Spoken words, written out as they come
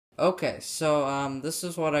Okay, so this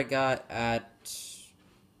is what I got at,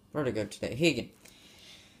 where'd I go today? Haggen.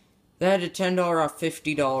 They had a $10 off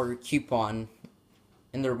 $50 coupon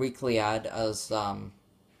in their weekly ad as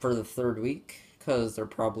for the third week because they're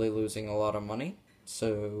probably losing a lot of money.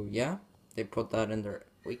 So yeah, they put that in their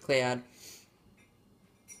weekly ad.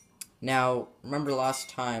 Now, remember last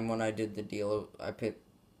time when I did the deal, I paid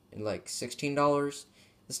like $16.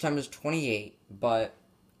 This time is $28, but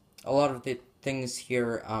a lot of the things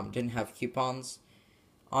here didn't have coupons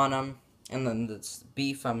on them. And then this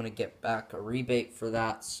beef, I'm going to get back a rebate for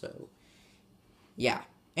that. So, yeah.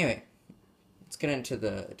 Anyway, let's get into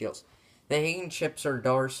the deals. The Haggen chips are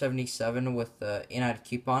 $1.77 with the in-ad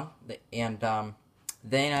coupon. And the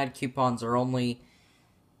in-ad coupons are only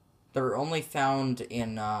found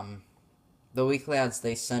in the weekly ads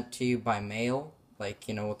they sent to you by mail. Like,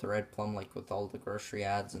 with the red plum, like with all the grocery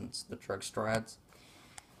ads and the drugstore ads.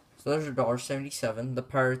 So those are $1.77. The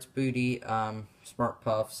Pirates Booty, Smart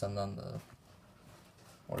Puffs, and then the,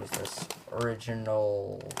 what is this?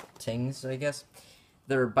 Original Tings, I guess.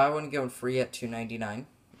 They're buy one, get one free at $2.99.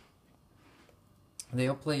 The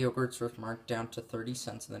Oakley yogurts were marked down to 30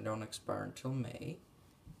 cents and they don't expire until May.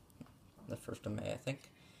 The 1st of May, I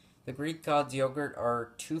think. The Greek Gods yogurt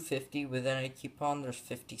are $2.50 within a coupon. There's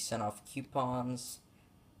 50% off coupons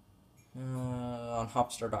on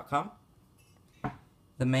Hopstar.com.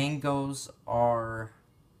 The mangoes are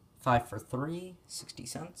 5 for $3, 60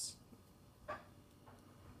 cents.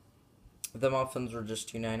 The muffins are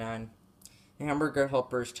just $2.99. The hamburger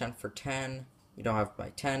helper is 10 for $10. You don't have to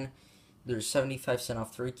buy 10. There's 75%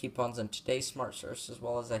 off 3 coupons in today's Smart Source, as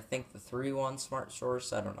well as I think the 3-1 Smart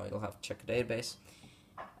Source. I don't know. You'll have to check a database.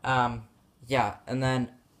 Yeah, and then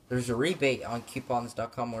there's a rebate on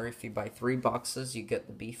coupons.com where if you buy 3 boxes, you get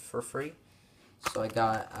the beef for free. So I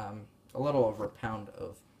got a little over a pound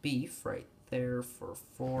of beef right there for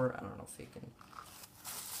 $4. I don't know if you can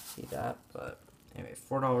see that, but anyway,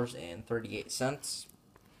 $4.38.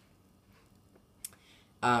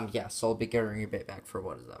 Yeah, so I'll be getting a rebate back for,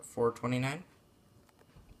 what is that, $4.29?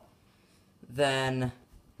 Then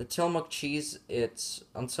the Tillamook cheese, it's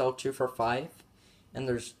on sale 2 for $5. And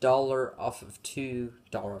there's $1 off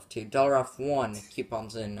 1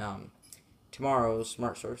 coupons in tomorrow's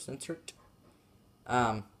Smart Source insert.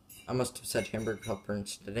 I must have said hamburger helper in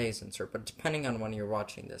today's insert, but depending on when you're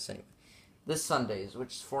watching this anyway. This Sunday's,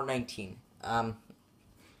 which is $4.19.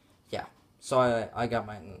 Yeah. So I got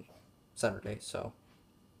mine Saturday, so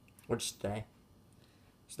which is today.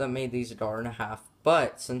 So that made these $1.50.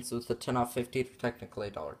 But since with the 10 off 50, they're technically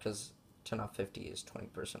 $1 because 10 off 50 is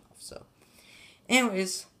 20% off. So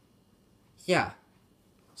anyways, yeah.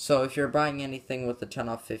 So if you're buying anything with the 10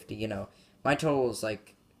 off 50, my total is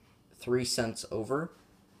like 3 cents over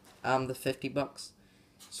the $50.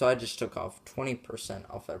 So I just took off 20%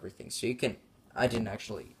 off everything. So you can, I didn't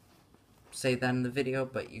actually say that in the video,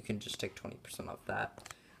 but you can just take 20% off that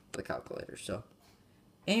with the calculator. So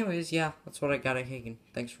anyways, yeah, that's what I got at Haggen.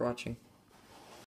 Thanks for watching.